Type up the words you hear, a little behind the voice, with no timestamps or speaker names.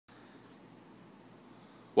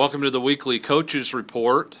Welcome to the weekly coaches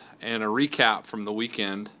report and a recap from the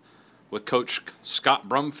weekend with Coach Scott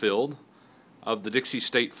Brumfield of the Dixie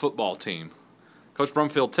State football team. Coach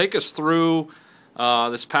Brumfield, take us through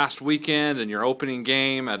this past weekend and your opening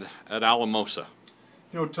game at Alamosa.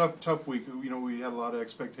 Tough week. We had a lot of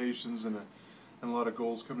expectations and a lot of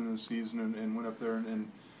goals coming into the season, and went up there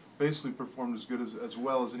and basically performed as good as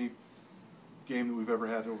well as any game that we've ever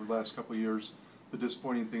had over the last couple of years. The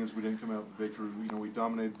disappointing thing is we didn't come out with the victory. We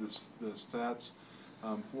dominated the stats,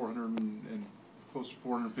 400 and close to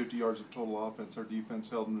 450 yards of total offense. Our defense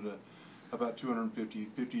held them to about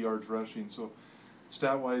 50 yards rushing. So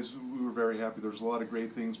stat-wise, we were very happy. There's a lot of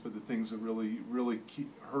great things, but the things that really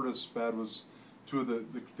hurt us bad was two of the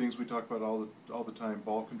things we talk about all the time: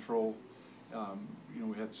 ball control.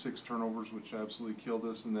 We had 6 turnovers, which absolutely killed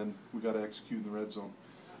us, and then we got to execute in the red zone.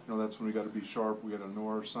 That's when we got to be sharp. We got to know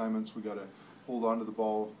our assignments. We got to hold on to the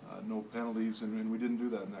ball, no penalties, and we didn't do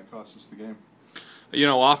that, and that cost us the game.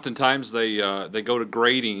 Oftentimes they go to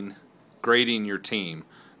grading your team,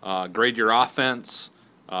 grade your offense,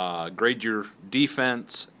 grade your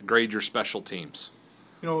defense, grade your special teams.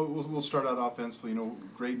 We'll start out offensively.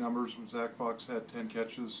 Great numbers. Zach Fox had 10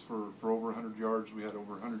 catches for over 100 yards. We had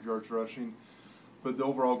over 100 yards rushing. But the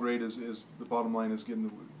overall grade is the bottom line is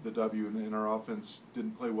getting the W, and our offense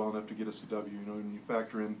didn't play well enough to get us the W. And you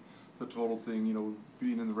factor in the total thing,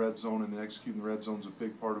 being in the red zone and executing the red zone is a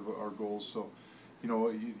big part of our goals. So,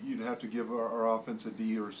 you'd have to give our offense a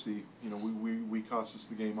D or a C. We cost us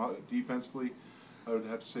the game. Defensively, I would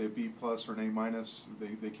have to say a B plus or an A minus.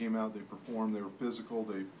 They came out, they performed, they were physical,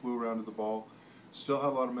 they flew around to the ball. Still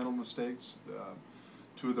have a lot of mental mistakes.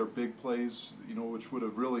 2 of their big plays, which would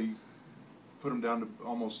have really put them down to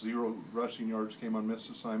almost 0 rushing yards, came on missed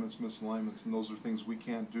assignments, misalignments, and those are things we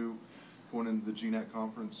can't do going into the GNAT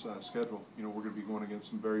conference schedule. We're going to be going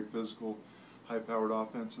against some very physical, high-powered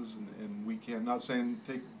offenses, and we can't, not saying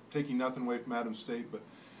taking nothing away from Adams State, but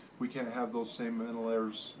we can't have those same mental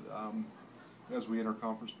errors as we enter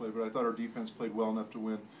conference play. But I thought our defense played well enough to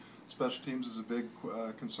win. Special teams is a big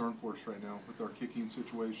concern for us right now with our kicking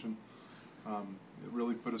situation. It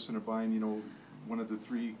really put us in a bind. One of the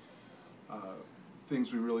 3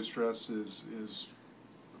 things we really stress is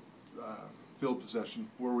field possession,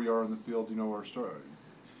 where we are in the field. Our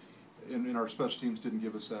special teams didn't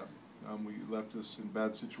give us that. We left us in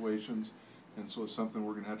bad situations, and so it's something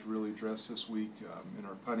we're going to have to really address this week in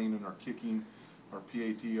our punting and our kicking, our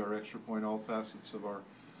PAT, our extra point, all facets of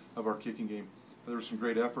our kicking game. There was some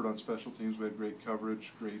great effort on special teams. We had great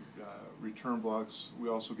coverage, great return blocks. We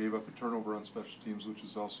also gave up a turnover on special teams, which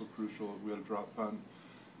is also crucial. We had a drop punt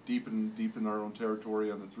deep in our own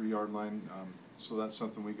territory on the 3-yard line. So that's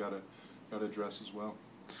something we got to address as well.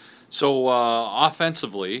 So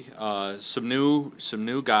offensively, some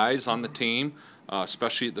new guys on the team,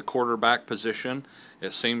 especially at the quarterback position.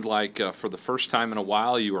 It seemed like for the first time in a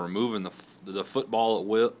while you were moving the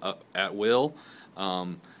football at will.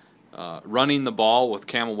 Running the ball with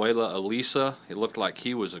Camuela Elisa, it looked like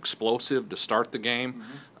he was explosive to start the game.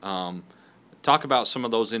 Mm-hmm. Talk about some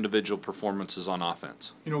of those individual performances on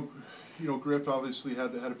offense. Griff obviously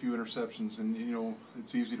had a few interceptions, and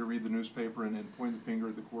it's easy to read the newspaper and point the finger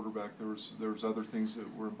at the quarterback. There was other things that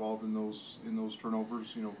were involved in those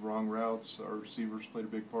turnovers. Wrong routes. Our receivers played a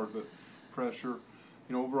big part of it. Pressure.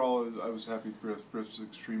 Overall, I was happy with Griff. Griff's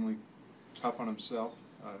extremely tough on himself.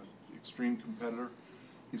 Extreme competitor.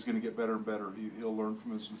 He's going to get better and better. He'll learn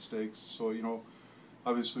from his mistakes. So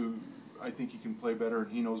obviously, I think he can play better,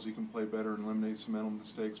 and he knows he can play better and eliminate some mental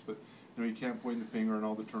mistakes. But you can't point the finger on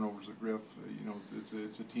all the turnovers at Griff.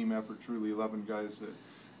 It's a team effort. Truly, 11 guys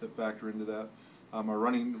that factor into that. Our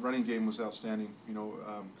running game was outstanding.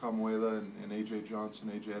 Camuela and AJ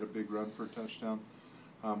Johnson. AJ had a big run for a touchdown.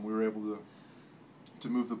 We were able to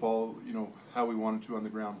move the ball, how we wanted to on the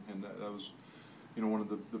ground, and that was, one of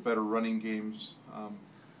the better running games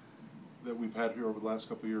that we've had here over the last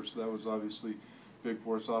couple of years. So that was obviously big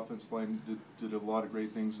for us. Offensive line did a lot of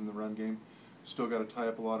great things in the run game. Still got to tie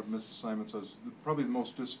up a lot of missed assignments. Probably the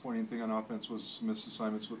most disappointing thing on offense was missed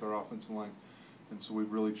assignments with our offensive line, and so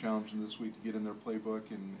we've really challenged them this week to get in their playbook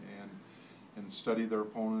and study their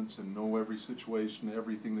opponents and know every situation,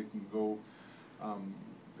 everything that can go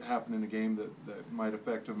happen in a game that might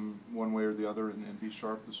affect them one way or the other, and be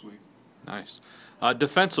sharp this week. Nice.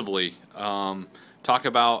 Defensively, talk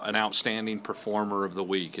about an outstanding performer of the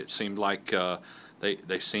week. It seemed like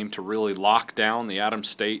they seemed to really lock down the Adams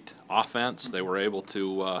State offense. They were able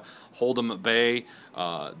to hold them at bay.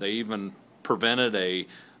 They even prevented a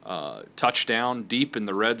touchdown deep in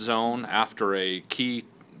the red zone after a key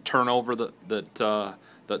turnover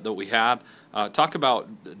that that we had. Talk about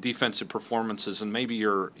defensive performances and maybe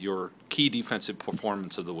your key defensive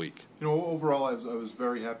performance of the week. You know, overall, I was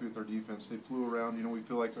very happy with our defense. They flew around. You know, we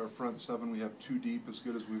feel like our front seven, we have two deep, as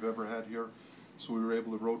good as we've ever had here. So we were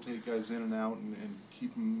able to rotate guys in and out and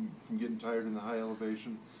keep them from getting tired in the high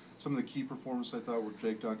elevation. Some of the key performances I thought were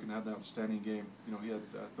Jake Duncan had an outstanding game. You know, he had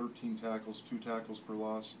 13 tackles, 2 tackles for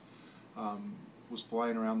loss. Was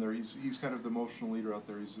flying around there. He's kind of the emotional leader out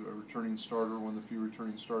there. He's a returning starter, one of the few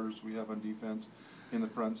returning starters we have on defense in the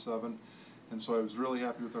front seven. And so I was really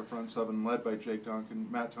happy with our front seven, led by Jake Duncan.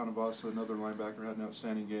 Matt Tanabasa, another linebacker, had an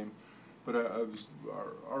outstanding game. But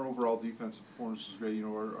our overall defensive performance was great. You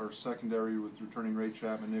know, our secondary with returning Ray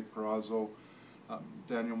Chapman, Nick Perazzo,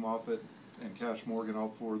 Daniel Moffett, and Cash Morgan, all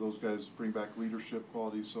 4 of those guys bring back leadership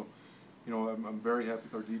qualities. So, you know, I'm very happy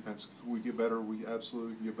with our defense. Can we get better? We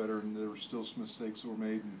absolutely can get better, and there were still some mistakes that were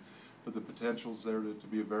made, but the potential's there to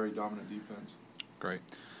be a very dominant defense. Great.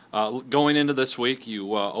 Going into this week,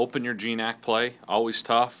 you open your GNAC play, always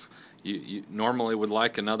tough. You normally would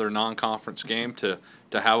like another non-conference game to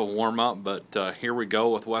have a warm-up, but here we go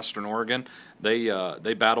with Western Oregon.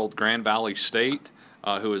 They battled Grand Valley State,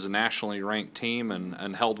 who is a nationally ranked team,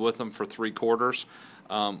 and held with them for 3 quarters.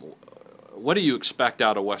 What do you expect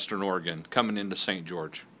out of Western Oregon coming into St.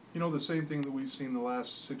 George? You know, the same thing that we've seen the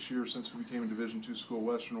last 6 years since we became a Division II school.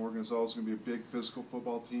 Western Oregon is always going to be a big physical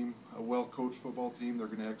football team, a well-coached football team. They're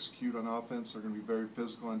going to execute on offense. They're going to be very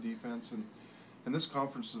physical on defense. And this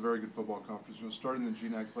conference is a very good football conference. You know, starting the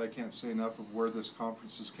GNAC play, I can't say enough of where this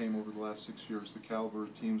conference has came over the last 6 years, the caliber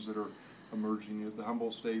of teams that are emerging. You know, the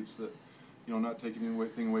Humboldt States that, you know, not taking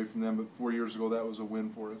anything away from them, but 4 years ago that was a win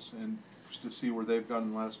for us. And to see where they've gone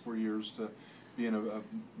in the last 4 years to being a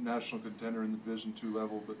national contender in the Division II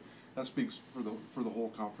level, but that speaks for the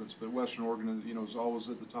whole conference. But Western Oregon, you know, is always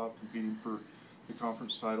at the top competing for the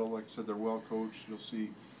conference title. Like I said, they're well coached. You'll see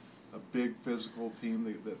a big physical team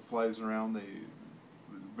that flies around. They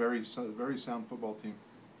very sound football team.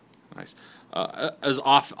 Nice.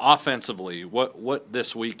 Offensively, what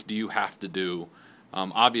this week do you have to do?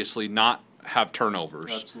 Obviously, not have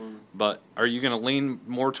turnovers. Absolutely. But are you going to lean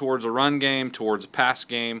more towards a run game, towards a pass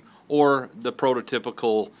game, or the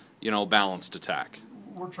prototypical, you know, balanced attack?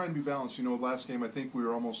 We're trying to be balanced. You know, last game I think we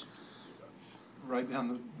were almost right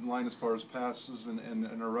down the line as far as passes and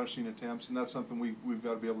our rushing attempts, and that's something we've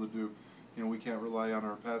got to be able to do. You know, we can't rely on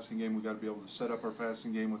our passing game. We've got to be able to set up our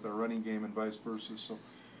passing game with our running game and vice versa. So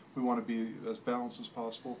we want to be as balanced as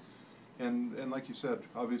possible. And like you said,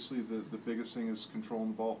 obviously the biggest thing is controlling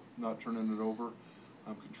the ball, not turning it over,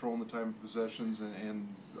 controlling the time of possessions, and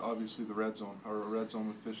obviously the red zone. Our red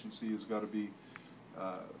zone efficiency has got to be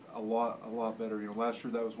a lot better. You know, last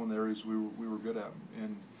year that was one of the areas we were good at.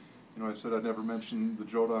 And you know, I said I'd never mention the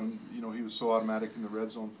Jodan. You know, he was so automatic in the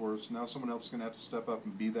red zone for us. Now someone else is going to have to step up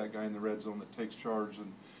and be that guy in the red zone that takes charge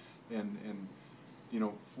and you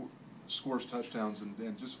know, scores touchdowns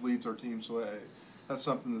and just leads our team. So that's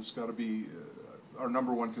something that's got to be our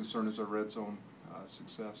number one concern is our red zone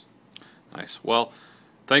success. Nice. Well,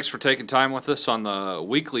 thanks for taking time with us on the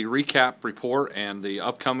weekly recap report and the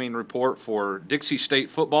upcoming report for Dixie State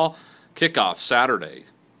football. Kickoff Saturday,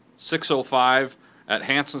 6:05 at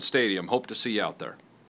Hanson Stadium. Hope to see you out there.